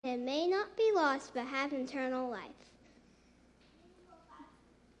and may not be lost but have eternal life.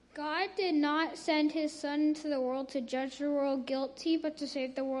 God did not send his Son into the world to judge the world guilty, but to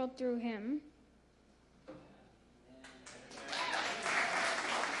save the world through him.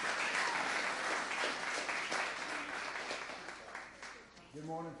 Good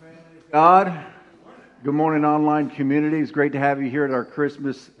morning, family of God. Good morning, online community. It's great to have you here at our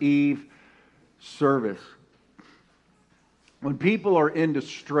Christmas Eve service. When people are in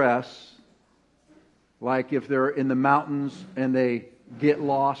distress, like if they're in the mountains and they get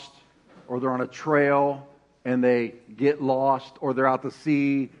lost, or they're on a trail and they get lost, or they're out to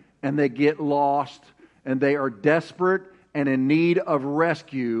sea and they get lost, and they are desperate and in need of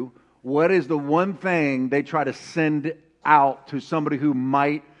rescue, what is the one thing they try to send out to somebody who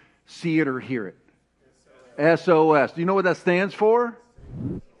might see it or hear it? SOS. Do you know what that stands for?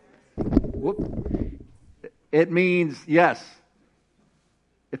 Whoop. It means, yes.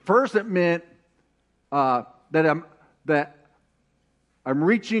 At first it meant that I'm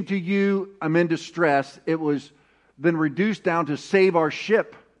reaching to you, I'm in distress. It was then reduced down to save our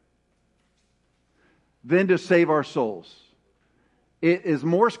ship, then to save our souls. It is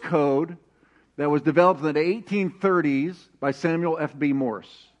Morse code that was developed in the 1830s by Samuel F.B.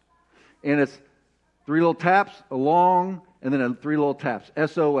 Morse. And it's 3 little taps, a long, and then 3 little taps,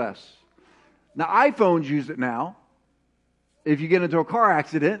 SOS. Now, iPhones use it now. If you get into a car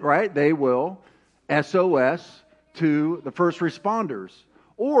accident, right, they will SOS to the first responders.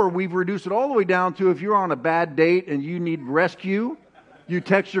 Or we've reduced it all the way down to if you're on a bad date and you need rescue, you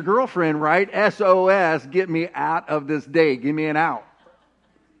text your girlfriend, right, SOS, get me out of this date, give me an out.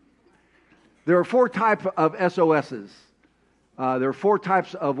 There are 4 types of SOSs. There are 4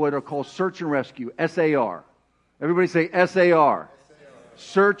 types of what are called search and rescue, SAR. Everybody say SAR.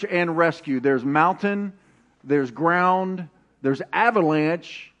 Search and rescue. There's mountain, there's ground, there's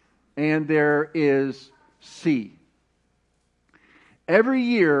avalanche, and there is sea. Every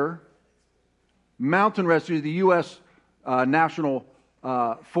year, mountain rescue, the U.S. National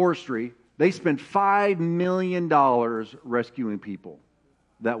Forestry, they spend $5 million rescuing people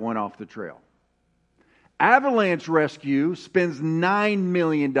that went off the trail. Avalanche rescue spends $9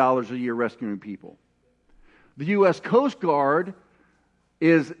 million a year rescuing people. The U.S. Coast Guard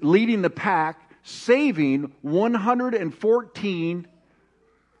is leading the pack, saving 114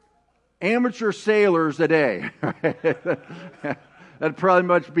 amateur sailors a day. That'd probably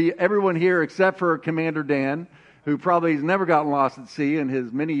much be everyone here except for Commander Dan, who probably has never gotten lost at sea in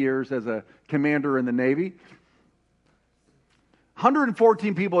his many years as a commander in the Navy.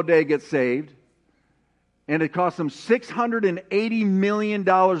 114 people a day get saved, and it costs them $680 million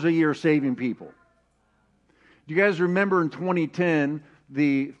a year saving people. Do you guys remember in 2010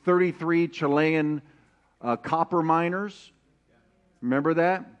 the 33 Chilean copper miners? Remember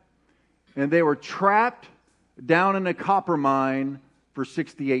that? And they were trapped down in a copper mine for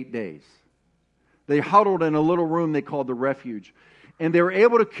 68 days. They huddled in a little room they called the refuge. And they were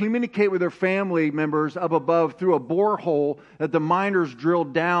able to communicate with their family members up above through a borehole that the miners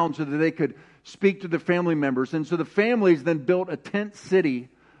drilled down so that they could speak to the family members. And so the families then built a tent city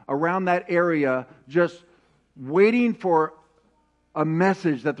around that area, just waiting for a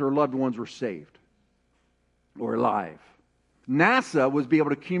message that their loved ones were saved or alive. NASA was able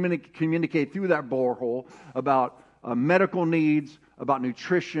to communicate through that borehole about medical needs, about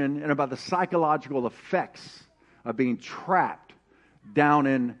nutrition, and about the psychological effects of being trapped down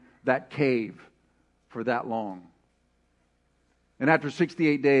in that cave for that long. And after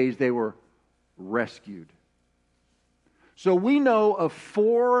 68 days, they were rescued. So we know of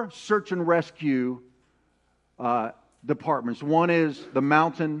 4 search and rescue departments. One is the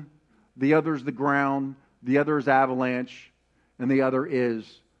mountain, the other is the ground, the other is avalanche, and the other is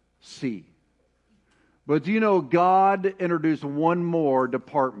sea. But do you know God introduced one more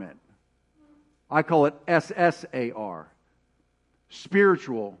department? I call it SSAR,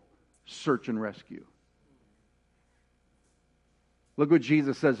 spiritual search and rescue. Look what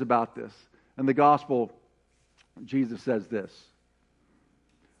Jesus says about this. In the gospel, Jesus says this.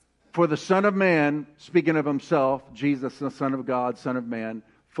 For the Son of Man, speaking of himself, Jesus, the Son of God, Son of Man,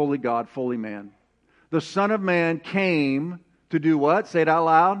 fully God, fully man. The Son of Man came to do what? Say it out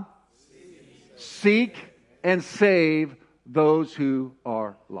loud. Seek and save those who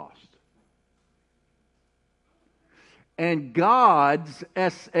are lost. And God's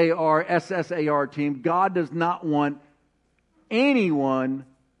SSAR team, God does not want anyone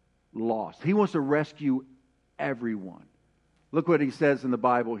lost. He wants to rescue everyone. Look what he says in the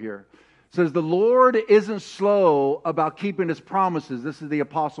Bible here. It says, the Lord isn't slow about keeping his promises. This is the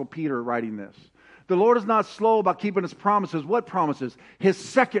Apostle Peter writing this. The Lord is not slow about keeping His promises. What promises? His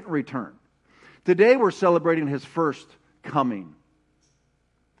second return. Today we're celebrating His first coming.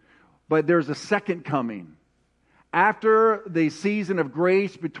 But there's a second coming. After the season of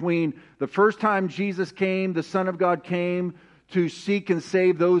grace between the first time Jesus came, the Son of God came to seek and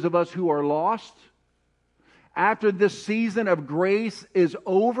save those of us who are lost. After this season of grace is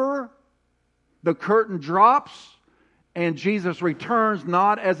over, the curtain drops and Jesus returns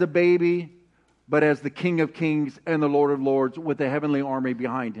not as a baby, but as the King of Kings and the Lord of Lords with the heavenly army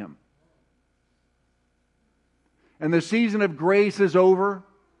behind Him. And the season of grace is over.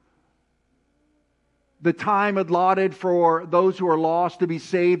 The time allotted for those who are lost to be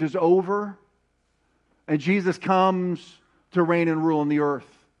saved is over. And Jesus comes to reign and rule on the earth.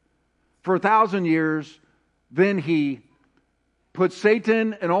 For 1,000 years, then He put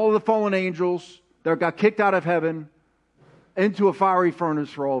Satan and all the fallen angels that got kicked out of heaven into a fiery furnace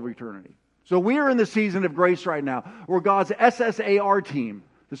for all of eternity. So we are in the season of grace right now, where God's SSAR team,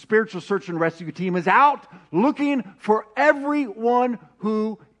 the Spiritual Search and Rescue team, is out looking for everyone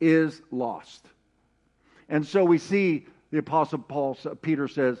who is lost. And so we see the Apostle Peter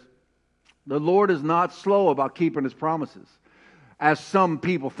says, the Lord is not slow about keeping His promises, as some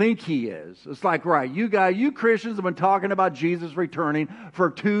people think He is. It's like, right, you Christians have been talking about Jesus returning for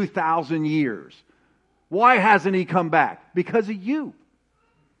 2,000 years. Why hasn't He come back? Because of you.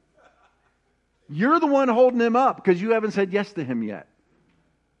 You're the one holding Him up because you haven't said yes to Him yet.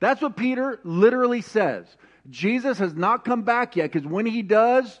 That's what Peter literally says. Jesus has not come back yet, because when He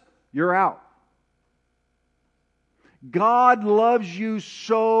does, you're out. God loves you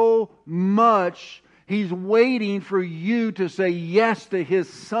so much, He's waiting for you to say yes to His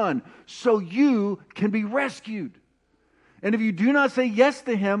Son so you can be rescued. And if you do not say yes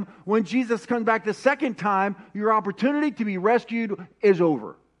to Him, when Jesus comes back the second time, your opportunity to be rescued is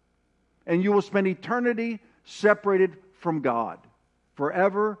over. And you will spend eternity separated from God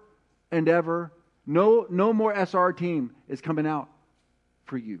forever and ever. No more SR team is coming out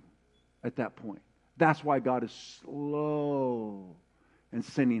for you at that point. That's why God is slow in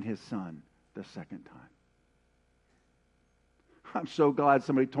sending His Son the second time. I'm so glad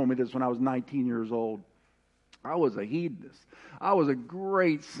somebody told me this when I was 19 years old. I was a hedonist. I was a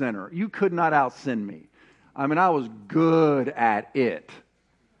great sinner. You could not out-sin me. I mean, I was good at it.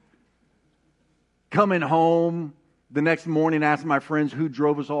 Coming home the next morning, asking my friends who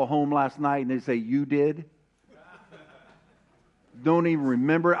drove us all home last night, and they say, "You did?" Don't even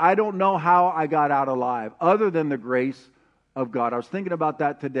remember. I don't know how I got out alive, other than the grace of God. I was thinking about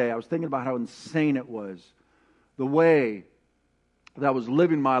that today. I was thinking about how insane it was. The way that I was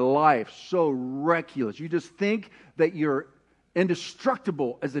living my life, so reckless. You just think that you're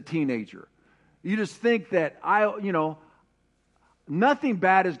indestructible as a teenager. You just think that nothing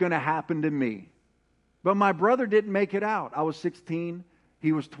bad is going to happen to me. But my brother didn't make it out. I was 16.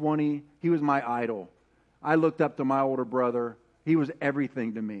 He was 20. He was my idol. I looked up to my older brother. He was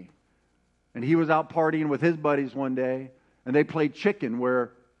everything to me. And he was out partying with his buddies one day, and they played chicken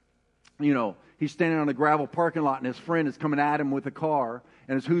where, he's standing on a gravel parking lot and his friend is coming at him with a car,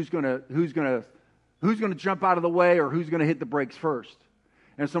 and it's who's going to jump out of the way or who's going to hit the brakes first.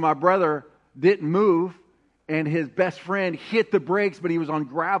 And so my brother didn't move, and his best friend hit the brakes, but he was on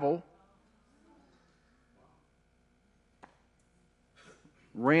gravel.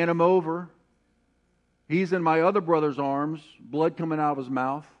 Ran him over. He's in my other brother's arms, blood coming out of his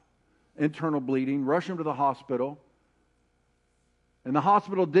mouth, internal bleeding, rush him to the hospital. And the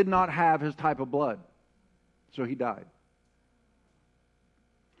hospital did not have his type of blood, so he died.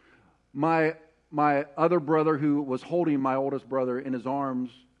 My other brother, who was holding my oldest brother in his arms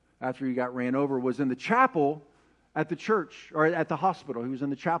after he got ran over, was in the chapel at the church, or at the hospital. He was in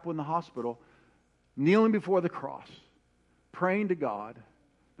the chapel in the hospital, kneeling before the cross, praying to God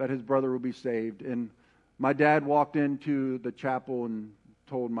that his brother would be saved. And my dad walked into the chapel and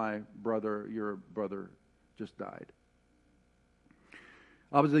told my brother, "Your brother just died."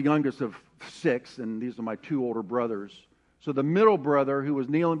 I was the youngest of 6, and these are my 2 older brothers. So the middle brother, who was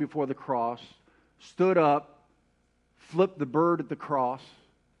kneeling before the cross, stood up, flipped the bird at the cross,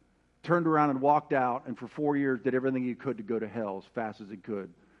 turned around and walked out, and for 4 years did everything he could to go to hell as fast as he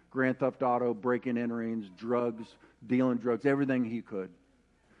could. Grand theft auto, break-in enterings, drugs, dealing drugs, everything he could.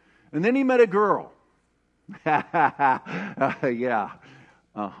 And then he met a girl. Yeah.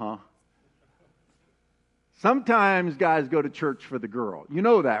 Sometimes guys go to church for the girl. You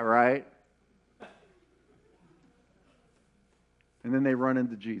know that, right? And then they run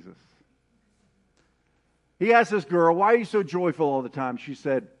into Jesus. He asked this girl, "Why are you so joyful all the time?" She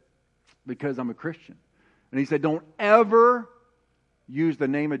said, "Because I'm a Christian." And he said, "Don't ever use the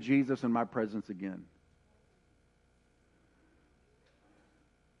name of Jesus in my presence again.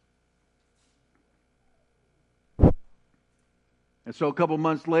 And so a couple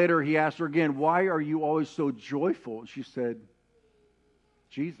months later, he asked her again, why are you always so joyful? And she said,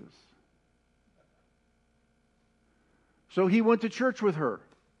 Jesus. So he went to church with her.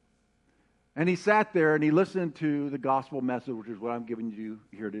 And he sat there and he listened to the gospel message, which is what I'm giving you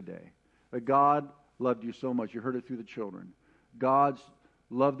here today. That God loved you so much. You heard it through the children. God's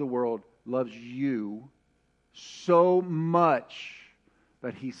loved the world, loves you so much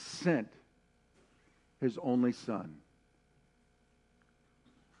that he sent his only Son,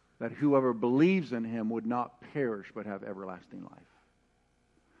 that whoever believes in him would not perish but have everlasting life.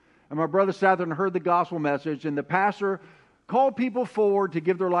 And my brother sat there and heard the gospel message, and the pastor called people forward to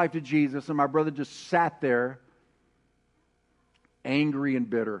give their life to Jesus, and my brother just sat there angry and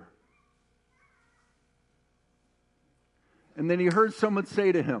bitter. And then he heard someone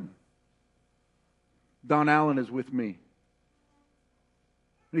say to him, Don Allen is with me.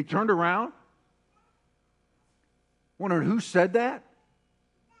 And he turned around, wondering who said that?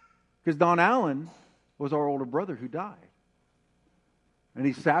 Because Don Allen was our older brother who died. And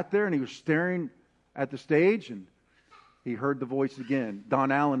he sat there and he was staring at the stage, and he heard the voice again.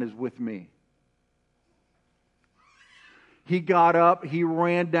 Don Allen is with me. He got up, he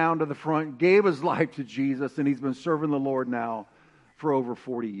ran down to the front, gave his life to Jesus, and he's been serving the Lord now for over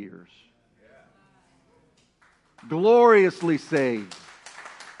 40 years. Gloriously saved.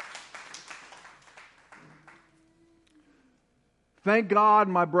 Thank God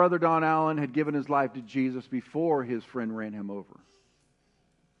my brother Don Allen had given his life to Jesus before his friend ran him over,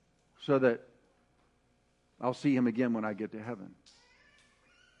 so that I'll see him again when I get to heaven.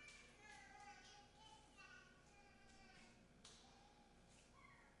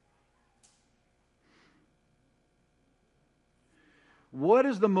 What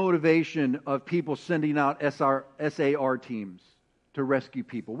is the motivation of people sending out SAR teams to rescue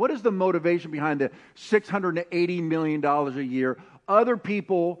people? What is the motivation behind the $680 million a year? Other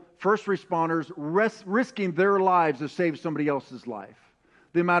people, first responders, risking their lives to save somebody else's life.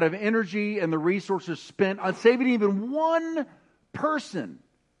 The amount of energy and the resources spent on saving even one person.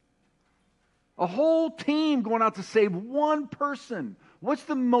 A whole team going out to save one person. What's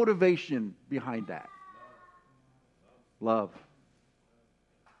the motivation behind that? Love.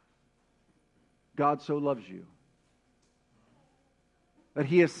 God so loves you that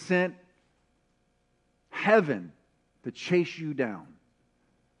he has sent heaven to chase you down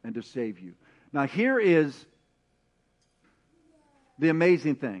and to save you. Now here is the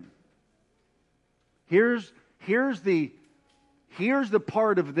amazing thing. Here's the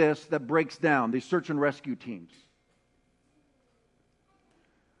part of this that breaks down these search and rescue teams.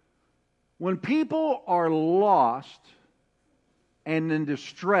 When people are lost and in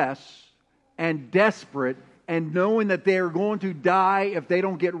distress and desperate and knowing that they are going to die if they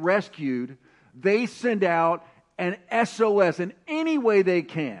don't get rescued, they send out an SOS in any way they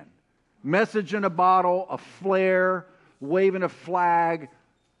can. Message in a bottle, a flare, waving a flag,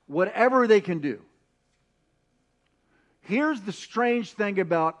 whatever they can do. Here's the strange thing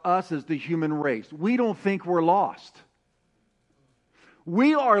about us as the human race. We don't think we're lost.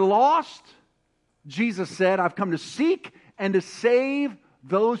 We are lost. Jesus said, I've come to seek and to save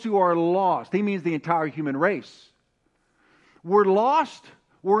those who are lost. He means the entire human race. We're lost,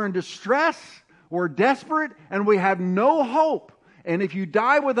 we're in distress, we're desperate, and we have no hope. And if you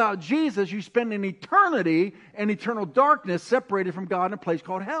die without Jesus, you spend an eternity in eternal darkness separated from God in a place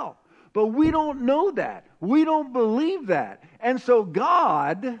called hell. But we don't know that. We don't believe that. And so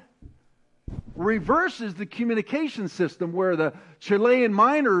God reverses the communication system where the Chilean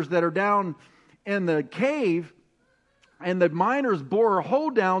miners that are down in the cave, and the miners bore a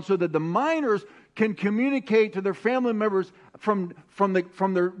hole down so that the miners can communicate to their family members from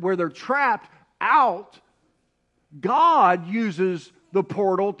where they're trapped out. God uses the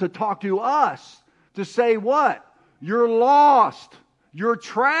portal to talk to us, to say what? You're lost. You're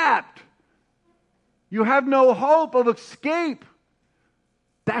trapped. You have no hope of escape.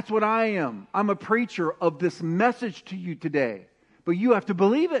 That's what I am. I'm a preacher of this message to you today. But you have to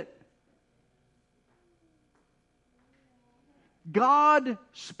believe it. God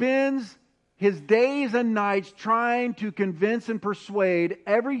spends his days and nights trying to convince and persuade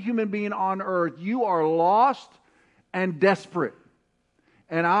every human being on earth, you are lost and desperate.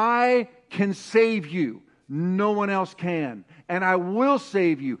 And I can save you. No one else can. And I will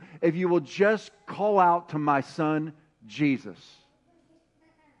save you if you will just call out to my Son, Jesus.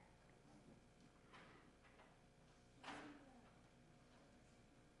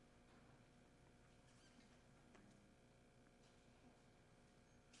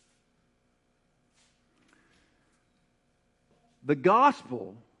 The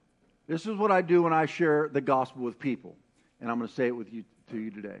gospel, this is what I do when I share the gospel with people. And I'm going to say it to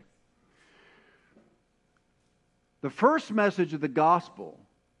you today. The first message of the gospel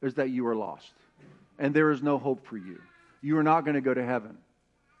is that you are lost. And there is no hope for you. You are not going to go to heaven.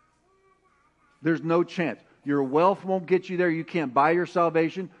 There's no chance. Your wealth won't get you there. You can't buy your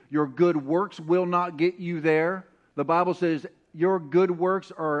salvation. Your good works will not get you there. The Bible says your good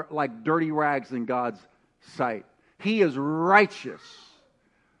works are like dirty rags in God's sight. He is righteous,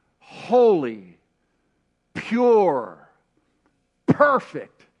 holy, pure,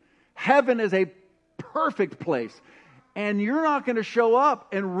 perfect. Heaven is a perfect place. And you're not going to show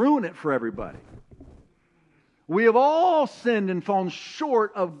up and ruin it for everybody. We have all sinned and fallen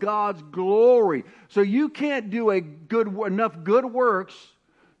short of God's glory. So you can't do enough good works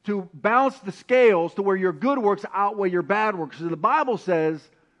to balance the scales to where your good works outweigh your bad works. So the Bible says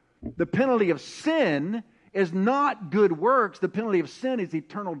the penalty of sin is not good works. The penalty of sin is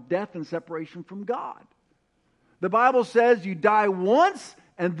eternal death and separation from God. The Bible says you die once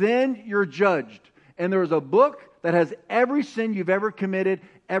and then you're judged. And there's a book that has every sin you've ever committed,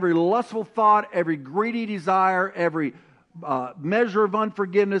 every lustful thought, every greedy desire, every measure of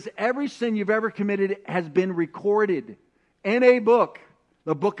unforgiveness, every sin you've ever committed has been recorded in a book,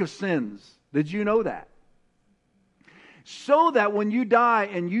 the book of sins. Did you know that? So that when you die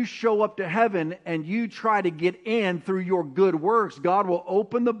and you show up to heaven and you try to get in through your good works, God will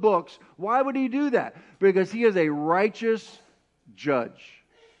open the books. Why would He do that? Because He is a righteous judge.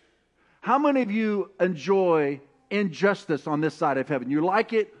 How many of you enjoy injustice on this side of heaven? You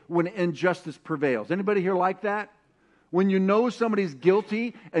like it when injustice prevails. Anybody here like that? When you know somebody's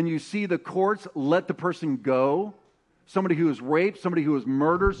guilty and you see the courts let the person go, somebody who was raped, somebody who was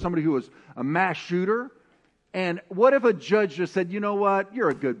murdered, somebody who was a mass shooter. And what if a judge just said, you know what, you're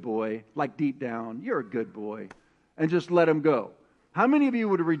a good boy, like deep down, you're a good boy, and just let him go? How many of you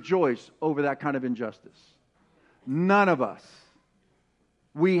would rejoice over that kind of injustice? None of us.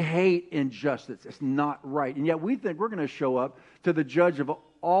 We hate injustice. It's not right. And yet we think we're going to show up to the judge of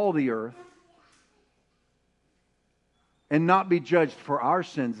all the earth and not be judged for our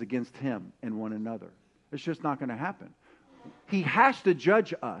sins against Him and one another. It's just not going to happen. He has to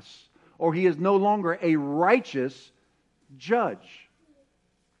judge us, or He is no longer a righteous judge.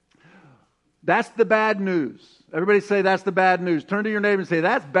 That's the bad news. Everybody say that's the bad news. Turn to your neighbor and say,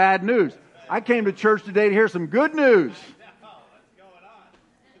 that's bad news. I came to church today to hear some good news.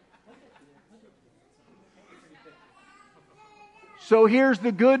 So here's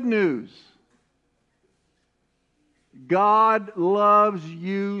the good news. God loves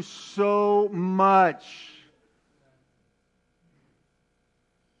you so much.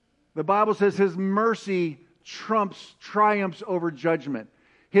 The Bible says His mercy triumphs over judgment.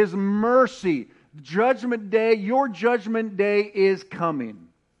 His mercy, judgment day, your judgment day is coming.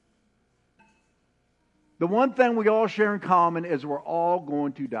 The one thing we all share in common is we're all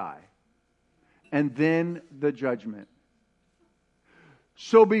going to die. And then the judgment.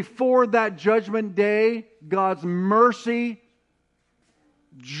 So before that judgment day, God's mercy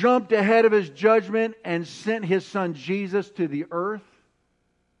jumped ahead of His judgment and sent His Son Jesus to the earth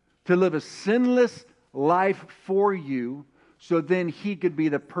to live a sinless life for you, so then He could be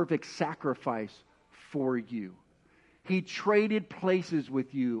the perfect sacrifice for you. He traded places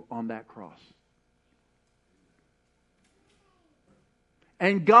with you on that cross.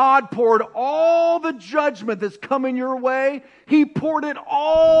 And God poured all the judgment that's coming your way, He poured it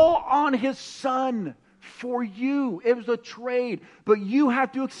all on His Son for you. It was a trade, but you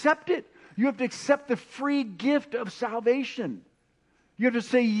have to accept it. You have to accept the free gift of salvation. You have to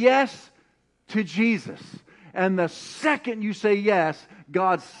say yes to Jesus. And the second you say yes,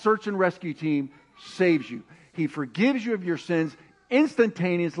 God's search and rescue team saves you. He forgives you of your sins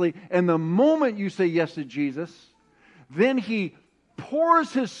instantaneously. And the moment you say yes to Jesus, then He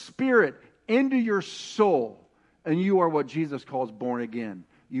pours His Spirit into your soul, and you are what Jesus calls born again.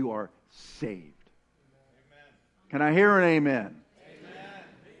 You are saved. Amen. Can I hear an amen? Amen.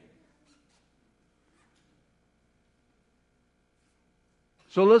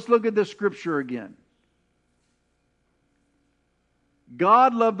 So let's look at this scripture again.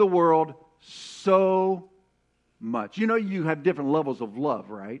 God loved the world so much. You know, you have different levels of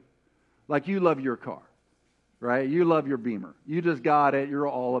love, right? Like you love your car. Right? You love your Beamer. You just got it. You're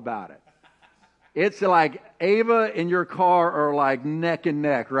all about it. It's like Ava and your car are like neck and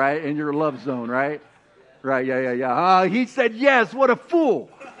neck, right? In your love zone, right? Right, yeah. He said yes. What a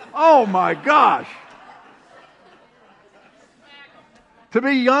fool. Oh my gosh. To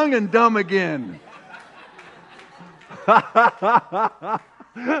be young and dumb again.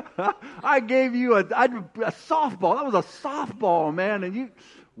 I gave you a softball. That was a softball, man, and you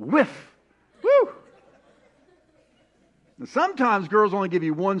whiff. Woo! And sometimes girls only give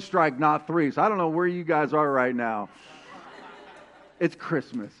you one strike, not three. So I don't know where you guys are right now. It's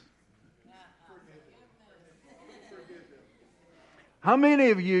Christmas. How many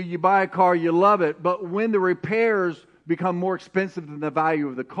of you buy a car, you love it, but when the repairs become more expensive than the value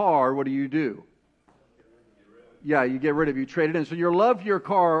of the car, what do? Yeah, you get rid of it. You trade it in. So your love for your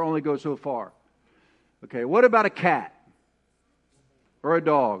car only goes so far. Okay, what about a cat? Or a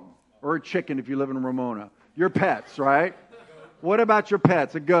dog? Or a chicken if you live in Ramona? Your pets, right? What about your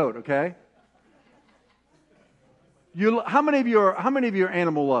pets? A goat, okay? How many of you are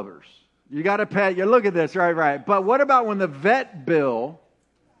animal lovers? You got a pet, you look at this, right. But what about when the vet bill,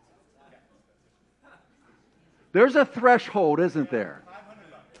 there's a threshold, isn't there?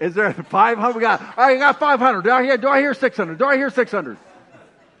 Is there 500? You got 500. Do I hear 600? Do I hear 600?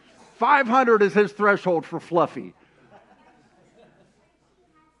 500 is his threshold for Fluffy.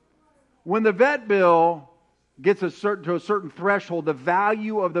 When the vet bill gets to a certain threshold, the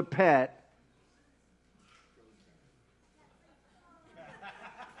value of the pet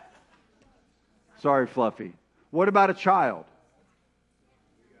sorry, Fluffy. What about a child?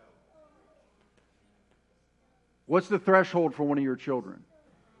 What's the threshold for one of your children?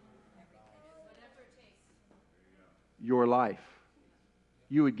 Your life.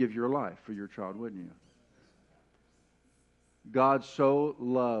 You would give your life for your child, wouldn't you? God so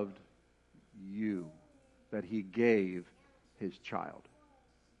loved you that He gave His child.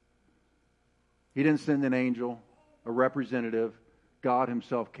 He didn't send an angel, a representative. God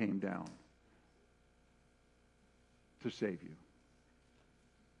Himself came down to save you.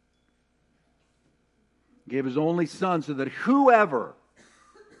 Gave His only Son so that whoever,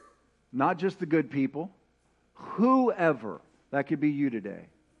 not just the good people, whoever, that could be you today.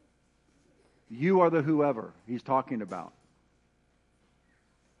 You are the whoever He's talking about.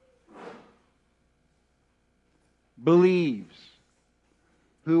 Believes.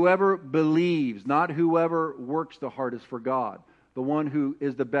 Whoever believes, not whoever works the hardest for God. The one who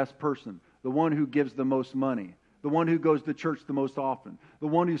is the best person. The one who gives the most money. The one who goes to church the most often. The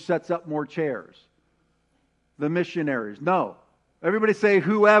one who sets up more chairs. The missionaries. No. Everybody say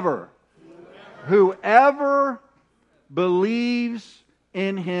whoever. Whoever believes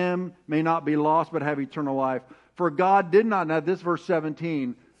in Him may not be lost but have eternal life. For God did not, now this verse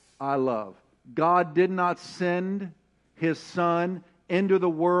 17 I love. God did not send His Son into the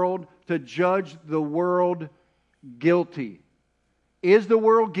world to judge the world guilty. Is the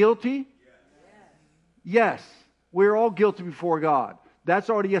world guilty? Yes. We're all guilty before God. That's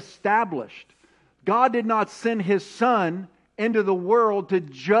already established. God did not send His Son into the world to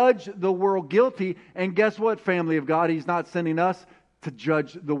judge the world guilty. And guess what, family of God? He's not sending us to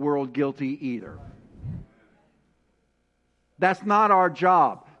judge the world guilty either. That's not our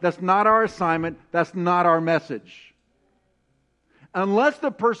job. That's not our assignment. That's not our message. Unless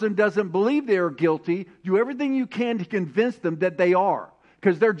the person doesn't believe they are guilty, do everything you can to convince them that they are.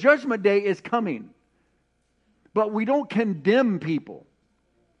 Because their judgment day is coming. But we don't condemn people.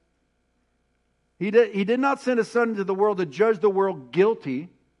 He did not send His Son into the world to judge the world guilty.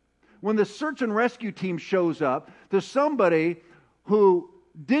 When the search and rescue team shows up, there's somebody who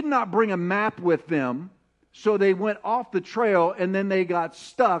did not bring a map with them, so they went off the trail and then they got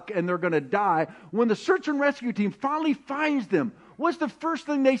stuck and they're going to die. When the search and rescue team finally finds them, what's the first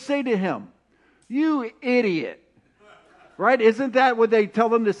thing they say to him? You idiot. Right? Isn't that what they tell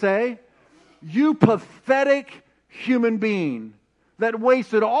them to say? You pathetic human being that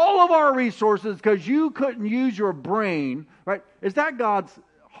wasted all of our resources because you couldn't use your brain. Right? Is that God's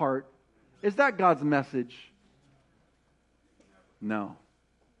heart? Is that God's message? No.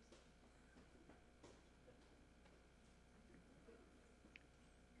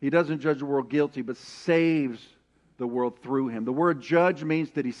 He doesn't judge the world guilty, but saves the world through Him. The word judge means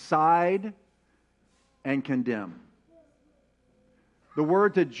to decide and condemn. The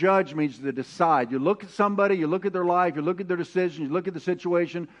word to judge means to decide. You look at somebody, you look at their life, you look at their decision, you look at the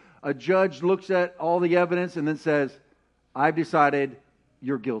situation. A judge looks at all the evidence and then says, I've decided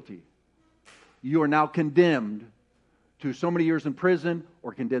you're guilty. You are now condemned to so many years in prison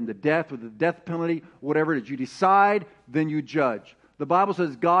or condemned to death with the death penalty, whatever it is. You decide, then you judge. The Bible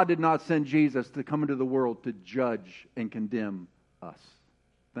says God did not send Jesus to come into the world to judge and condemn us.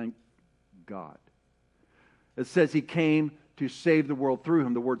 Thank God. It says He came to save the world through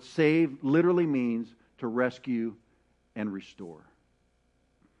Him. The word save literally means to rescue and restore.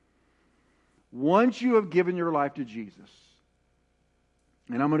 Once you have given your life to Jesus,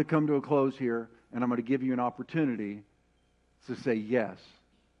 and I'm going to come to a close here, and I'm going to give you an opportunity to say yes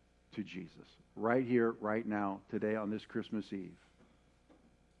to Jesus. Right here, right now, today on this Christmas Eve.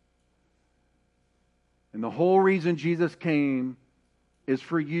 And the whole reason Jesus came is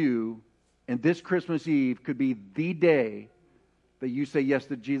for you, and this Christmas Eve could be the day that you say yes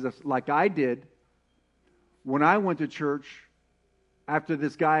to Jesus, like I did when I went to church after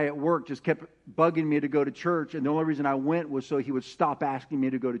this guy at work just kept bugging me to go to church, and the only reason I went was so he would stop asking me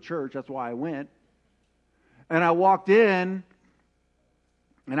to go to church. That's why I went. And I walked in,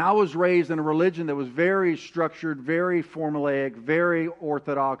 and I was raised in a religion that was very structured, very formulaic, very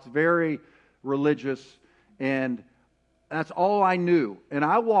orthodox, very religious, and that's all I knew. And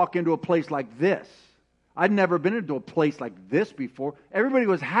I walk into a place like this. I'd never been into a place like this before. Everybody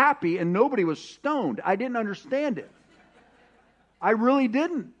was happy and nobody was stoned. I didn't understand it. I really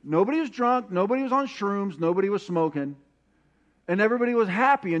didn't. Nobody was drunk. Nobody was on shrooms. Nobody was smoking. And everybody was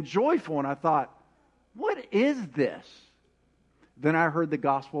happy and joyful. And I thought, what is this? Then I heard the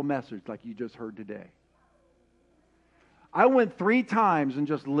gospel message like you just heard today. I went 3 times and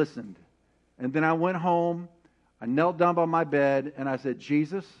just listened. And then I went home. I knelt down by my bed and I said,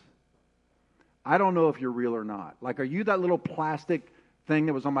 Jesus, I don't know if you're real or not. Like, are you that little plastic thing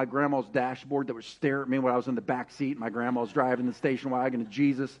that was on my grandma's dashboard that would stare at me when I was in the back seat? My grandma was driving the station wagon, and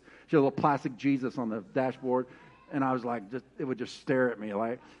Jesus, she had a little plastic Jesus on the dashboard. And I was like, it would just stare at me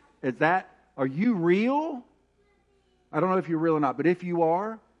like, are you real? I don't know if you're real or not, but if you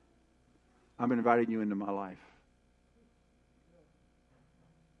are, I'm inviting you into my life.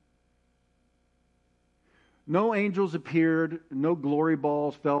 No angels appeared, no glory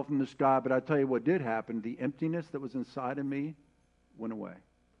balls fell from the sky, but I tell you what did happen. The emptiness that was inside of me went away.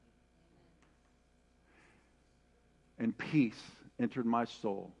 And peace entered my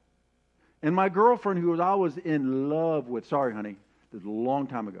soul. And my girlfriend, who I was in love with, sorry honey, this was a long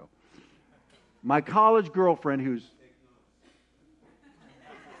time ago. My college girlfriend who's,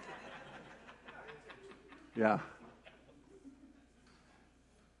 yeah.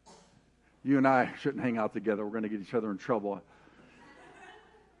 You and I shouldn't hang out together. We're going to get each other in trouble.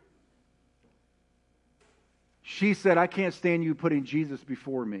 She said, I can't stand you putting Jesus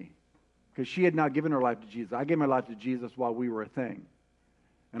before me. Because she had not given her life to Jesus. I gave my life to Jesus while we were a thing.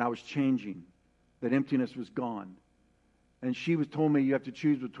 And I was changing. That emptiness was gone. And she told me, you have to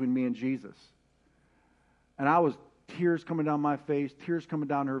choose between me and Jesus. And I was tears coming down my face, tears coming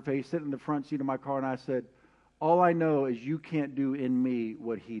down her face, sitting in the front seat of my car. And I said, all I know is you can't do in me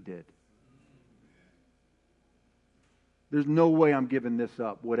what he did. There's no way I'm giving this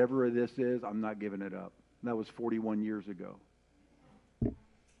up. Whatever this is, I'm not giving it up. And that was 41 years ago.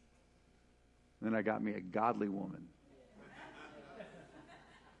 Then I got me a godly woman.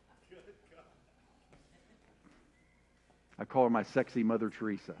 I call her my sexy Mother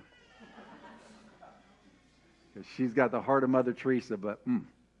Teresa. Because she's got the heart of Mother Teresa, but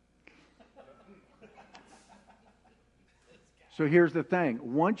So here's the thing.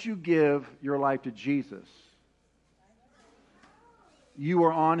 Once you give your life to Jesus, you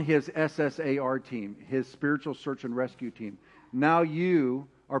are on his SSAR team, his spiritual search and rescue team. Now you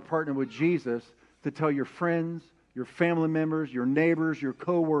are partnered with Jesus to tell your friends, your family members, your neighbors, your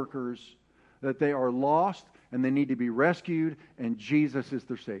co-workers that they are lost and they need to be rescued, and Jesus is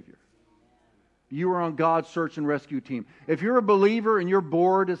their Savior. You are on God's search and rescue team. If you're a believer and you're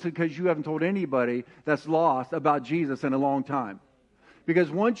bored, it's because you haven't told anybody that's lost about Jesus in a long time.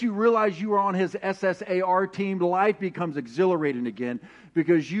 Because once you realize you are on his SSAR team, life becomes exhilarating again,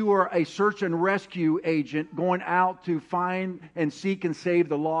 because you are a search and rescue agent going out to find and seek and save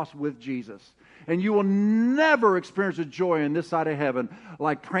the lost with Jesus. And you will never experience a joy on this side of heaven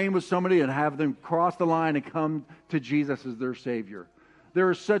like praying with somebody and have them cross the line and come to Jesus as their Savior. There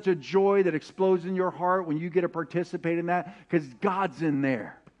is such a joy that explodes in your heart when you get to participate in that, because God's in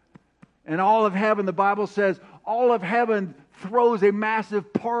there. And all of heaven, the Bible says, all of heaven throws a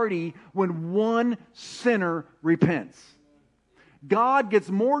massive party when one sinner repents. God gets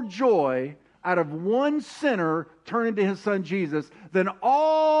more joy out of one sinner turning to his son Jesus than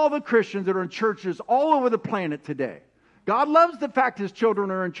all the Christians that are in churches all over the planet today. God loves the fact his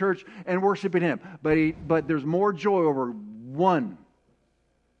children are in church and worshiping him, but there's more joy over one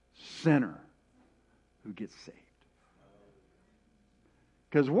sinner who gets saved.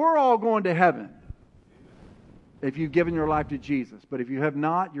 Because we're all going to heaven if you've given your life to Jesus. But if you have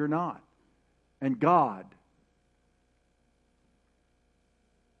not, you're not. And God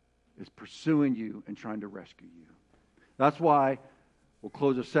is pursuing you and trying to rescue you. That's why we'll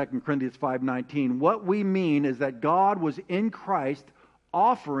close with 2 Corinthians 5:19. What we mean is that God was in Christ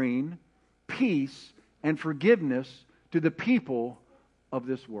offering peace and forgiveness to the people of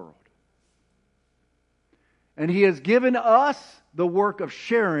this world. And He has given us the work of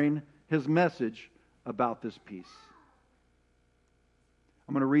sharing His message about this peace.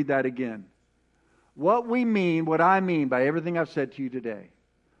 I'm going to read that again. What I mean by everything I've said to you today,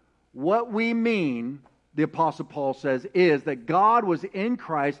 what we mean, the Apostle Paul says, is that God was in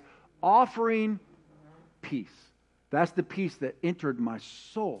Christ offering peace. That's the peace that entered my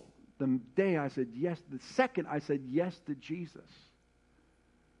soul. The day I said yes, the second I said yes to Jesus.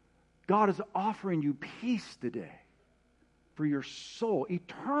 God is offering you peace today for your soul,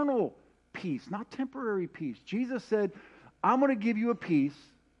 eternal peace, not temporary peace. Jesus said, I'm going to give you a peace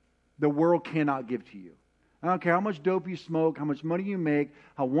the world cannot give to you. I don't care how much dope you smoke, how much money you make,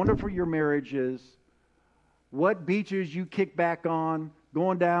 how wonderful your marriage is, what beaches you kick back on,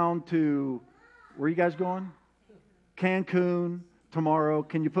 going down to, where are you guys going? Cancun tomorrow.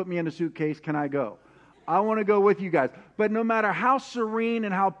 Can you put me in a suitcase? Can I go? I want to go with you guys. But no matter how serene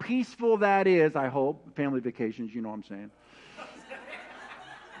and how peaceful that is, I hope, family vacations, you know what I'm saying.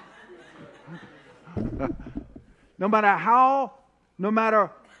 No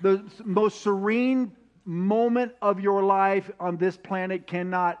matter the most serene moment of your life on this planet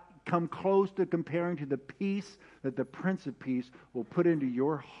cannot come close to comparing to the peace that the Prince of Peace will put into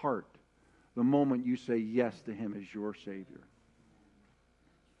your heart the moment you say yes to Him as your Savior.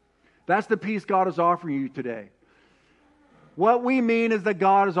 That's the peace God is offering you today. What we mean is that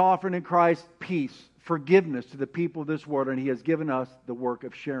God is offering in Christ peace, forgiveness to the people of this world, and He has given us the work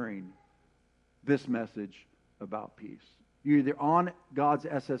of sharing this message about peace. You're either on God's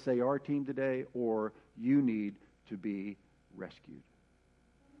SSAR team today, or you need to be rescued.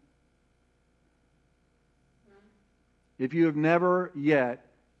 If you have never yet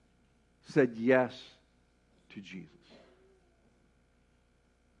said yes to Jesus,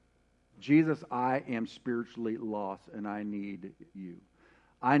 Jesus, I am spiritually lost and I need you.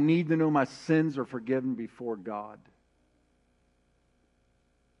 I need to know my sins are forgiven before God.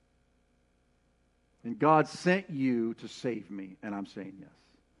 And God sent you to save me, and I'm saying yes.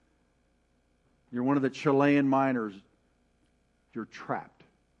 You're one of the Chilean miners. You're trapped,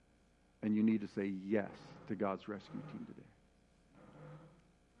 and you need to say yes to God's rescue team today.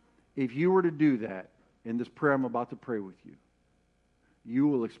 If you were to do that in this prayer I'm about to pray with you, you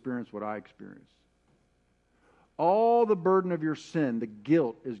will experience what I experienced. All the burden of your sin, the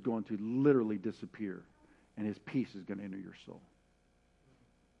guilt, is going to literally disappear, and His peace is going to enter your soul.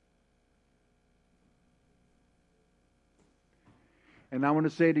 And I want to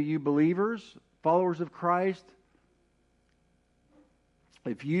say to you believers, followers of Christ,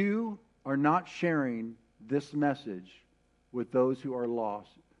 if you are not sharing this message with those who are lost,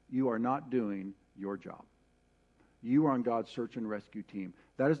 you are not doing your job. You are on God's search and rescue team.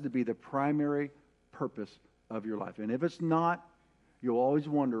 That is to be the primary purpose of your life. And if it's not, you'll always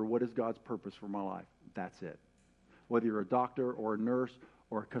wonder, what is God's purpose for my life? That's it. Whether you're a doctor or a nurse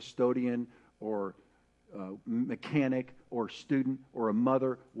or a custodian or mechanic or student or a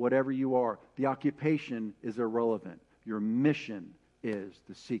mother, whatever you are, the occupation is irrelevant. Your mission is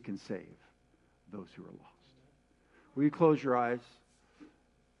to seek and save those who are lost. Will you close your eyes?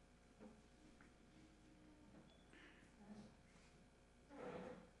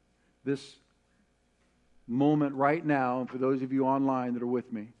 This moment right now, and for those of you online that are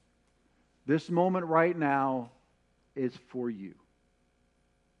with me, this moment right now is for you.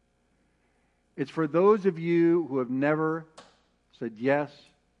 It's for those of you who have never said yes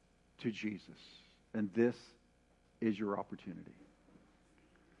to Jesus, and this is your opportunity.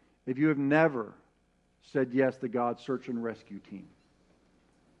 If you have never said yes to God's search and rescue team,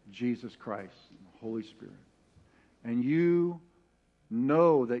 Jesus Christ, the Holy Spirit, and you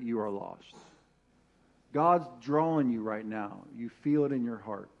know that you are lost, God's drawing you right now. You feel it in your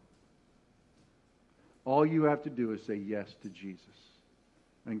heart. All you have to do is say yes to Jesus,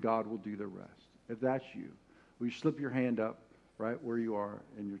 and God will do the rest. If that's you, will you slip your hand up right where you are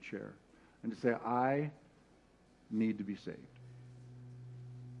in your chair and to say, I need to be saved.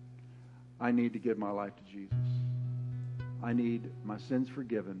 I need to give my life to Jesus. I need my sins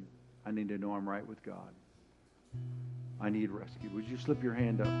forgiven. I need to know I'm right with God. I need rescue. Would you slip your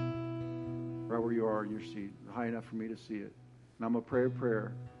hand up right where you are in your seat, high enough for me to see it? And I'm going to pray a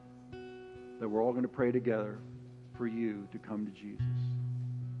prayer that we're all going to pray together for you to come to Jesus.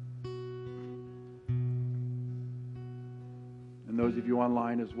 And those of you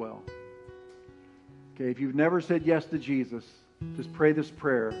online as well. Okay, if you've never said yes to Jesus, just pray this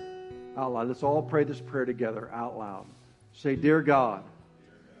prayer out loud. Let's all pray this prayer together out loud. Say, Dear God,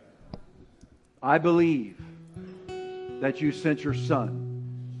 I believe that you sent your Son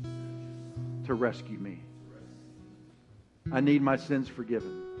to rescue me. I need my sins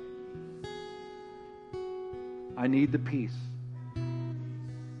forgiven. I need the peace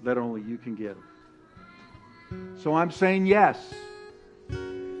that only you can give. So I'm saying yes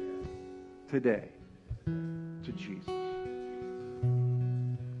today to Jesus.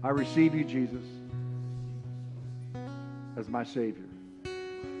 I receive you, Jesus, as my Savior.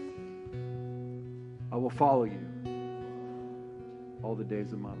 I will follow you all the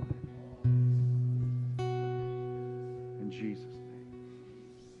days of my life. In Jesus' name.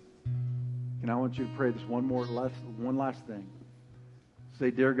 And I want you to pray this one last thing. Say,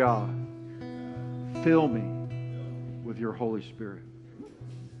 dear God, fill me with your Holy Spirit.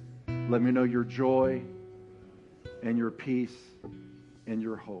 Let me know your joy and your peace and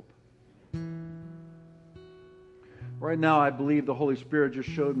your hope. Right now, I believe the Holy Spirit just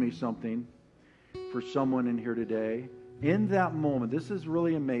showed me something for someone in here today. In that moment, this is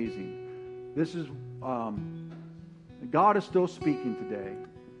really amazing. This is, God is still speaking today.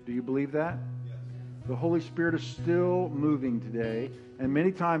 Do you believe that? Yes. The Holy Spirit is still moving today. And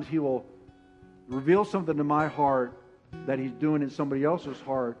many times He will reveal something to my heart that He's doing in somebody else's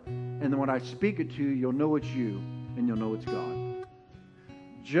heart. And then when I speak it to you, you'll know it's you and you'll know it's God.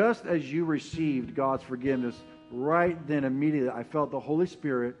 Just as you received God's forgiveness, right then immediately I felt the Holy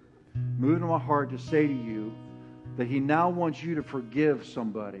Spirit move in my heart to say to you that He now wants you to forgive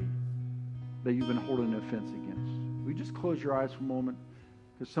somebody that you've been holding an offense against. Will you just close your eyes for a moment?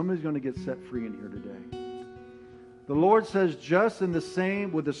 Because somebody's going to get set free in here today. The Lord says, just with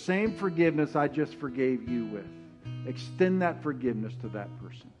the same forgiveness I just forgave you with, extend that forgiveness to that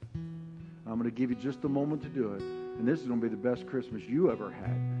person. I'm going to give you just a moment to do it. And this is going to be the best Christmas you ever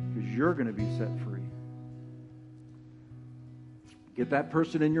had, because you're going to be set free. Get that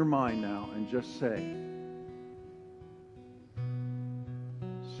person in your mind now and just say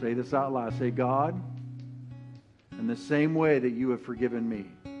this out loud. Say, God, in the same way that you have forgiven me,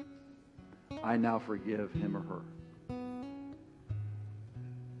 I now forgive him or her.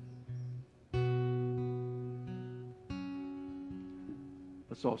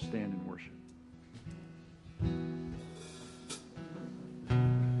 Let's all stand and worship.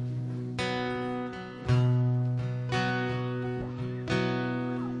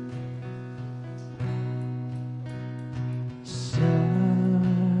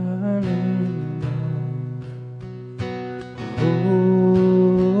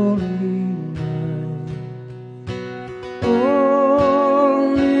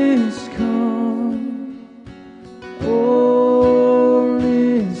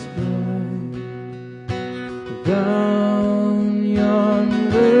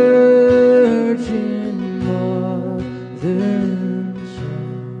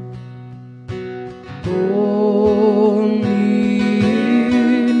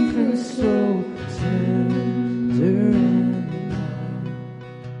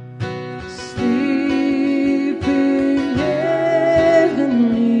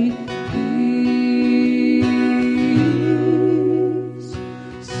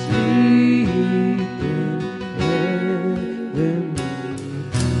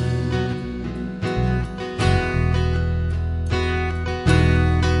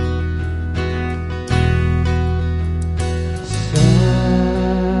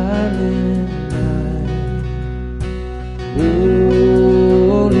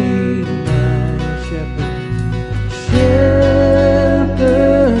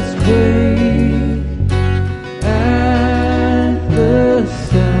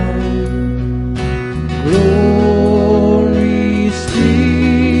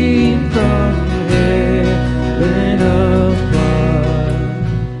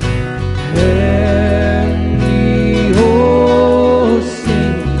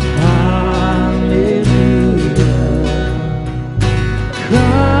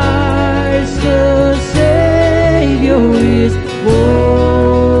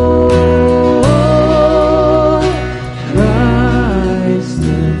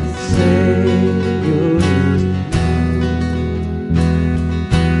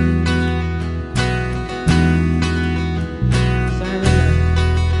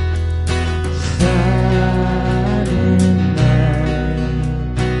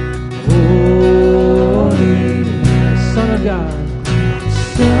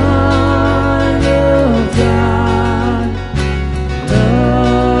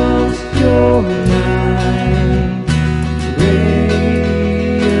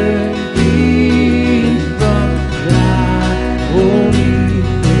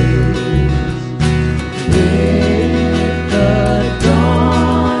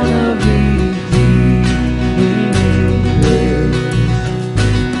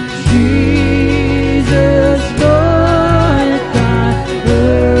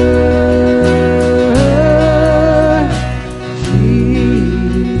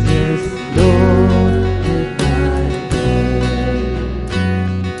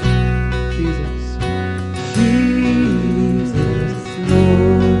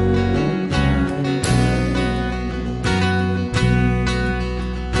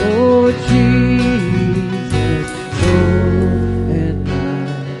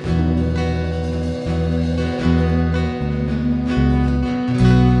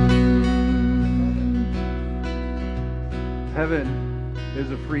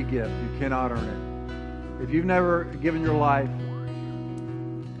 gift. You cannot earn it. If you've never given your life,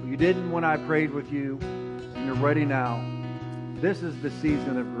 you didn't when I prayed with you, and you're ready now, this is the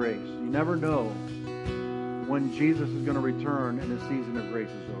season of grace. You never know when Jesus is going to return and the season of grace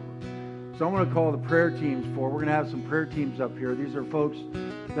is over. So I'm going to call the prayer teams forward. We're going to have some prayer teams up here. These are folks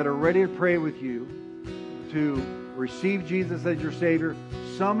that are ready to pray with you to receive Jesus as your Savior.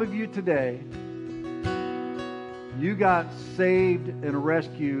 Some of you today, you got saved and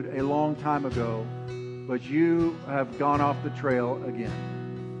rescued a long time ago, but you have gone off the trail again.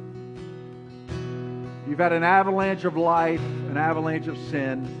 You've had an avalanche of life, an avalanche of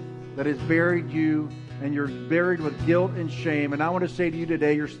sin that has buried you, and you're buried with guilt and shame. And I want to say to you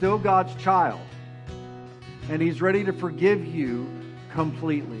today, you're still God's child. And He's ready to forgive you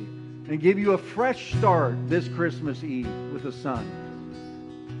completely and give you a fresh start this Christmas Eve with the Son.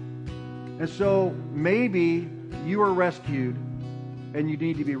 And so maybe you are rescued and you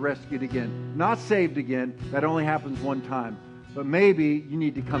need to be rescued again. Not saved again. That only happens one time. But maybe you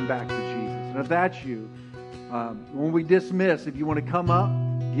need to come back to Jesus. And if that's you, when we dismiss, if you want to come up,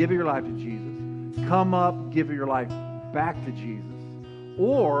 give your life to Jesus. Come up, give your life back to Jesus.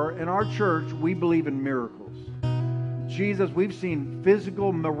 Or in our church, we believe in miracles. Jesus, we've seen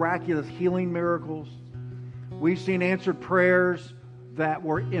physical, miraculous healing miracles. We've seen answered prayers that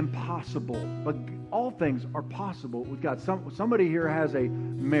were impossible. But all things are possible with God. Somebody here has a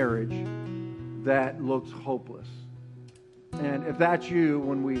marriage that looks hopeless. And if that's you,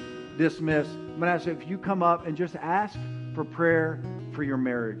 when we dismiss, I'm going to ask you, if you come up and just ask for prayer for your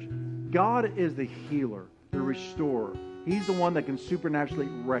marriage. God is the healer, the restorer. He's the one that can supernaturally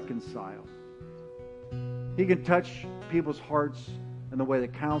reconcile. He can touch people's hearts in the way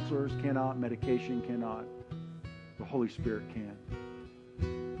that counselors cannot, medication cannot. The Holy Spirit can.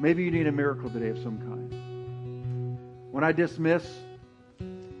 Maybe you need a miracle today of some kind. When I dismiss,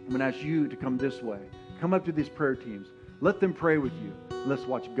 I'm going to ask you to come this way. Come up to these prayer teams. Let them pray with you. Let's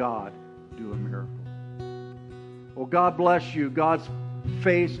watch God do a miracle. Well, God bless you. God's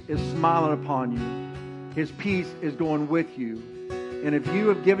face is smiling upon you. His peace is going with you. And if you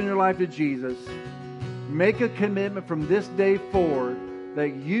have given your life to Jesus, make a commitment from this day forward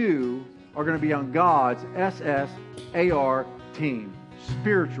that you are going to be on God's SSAR team.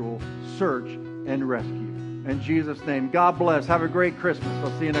 Spiritual Search and Rescue. In Jesus' name, God bless. Have a great Christmas.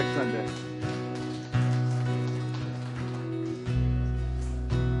 I'll see you next Sunday.